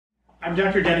I'm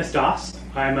Dr. Dennis Doss.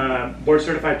 I'm a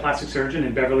board-certified plastic surgeon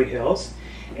in Beverly Hills,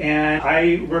 and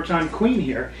I worked on Queen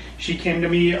here. She came to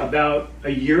me about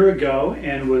a year ago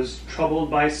and was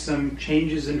troubled by some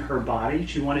changes in her body.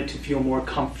 She wanted to feel more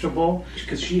comfortable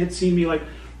because she had seen me like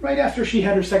right after she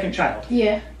had her second child.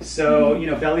 Yeah. So, you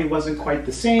know, belly wasn't quite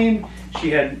the same.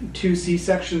 She had 2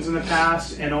 C-sections in the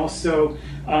past, and also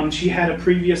she had a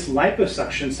previous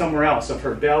liposuction somewhere else of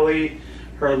her belly,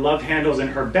 her love handles,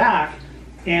 and her back,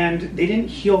 and they didn't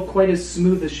heal quite as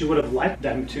smooth as she would have liked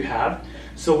them to have.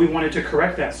 So we wanted to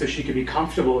correct that so she could be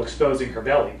comfortable exposing her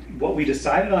belly. What we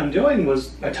decided on doing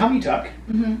was a tummy tuck,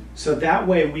 so that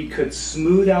way we could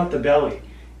smooth out the belly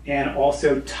and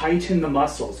also tighten the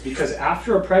muscles, because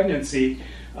after a pregnancy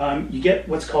you get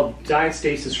what's called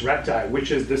diastasis recti,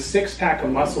 which is the 6-pack of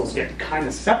muscles get kind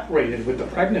of separated with the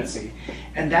pregnancy,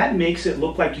 and that makes it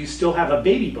look like you still have a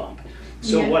baby bump.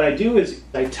 So what I do is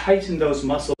I tighten those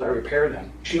muscles, I repair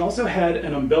them. She also had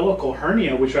an umbilical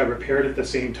hernia, which I repaired at the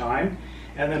same time.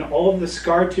 And then all of the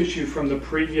scar tissue from the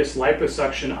previous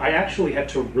liposuction, I actually had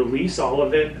to release all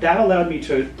of it. That allowed me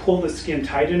to pull the skin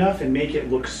tight enough and make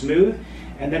it look smooth.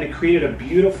 And then it created a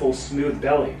beautiful smooth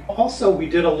belly. Also, we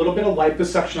did a little bit of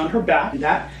liposuction on her back.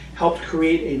 That helped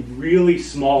create a really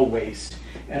small waist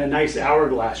and a nice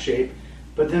hourglass shape.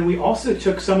 But then we also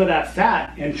took some of that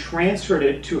fat and transferred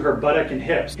it to her buttock and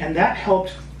hips. And that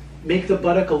helped make the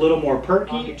buttock a little more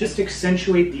perky, just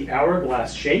accentuate the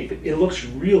hourglass shape. It looks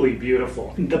really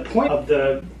beautiful. The point of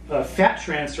the fat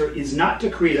transfer is not to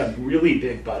create a really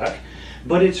big buttock,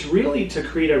 but it's really to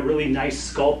create a really nice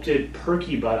sculpted,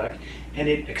 perky buttock, and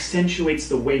it accentuates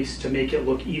the waist to make it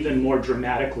look even more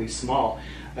dramatically small.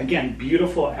 Again,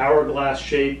 beautiful hourglass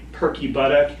shape, perky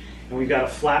buttock, and we've got a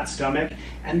flat stomach,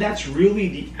 and that's really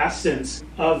the essence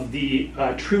of the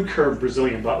TruCurve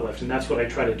Brazilian Butt Lift, and that's what I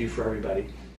try to do for everybody.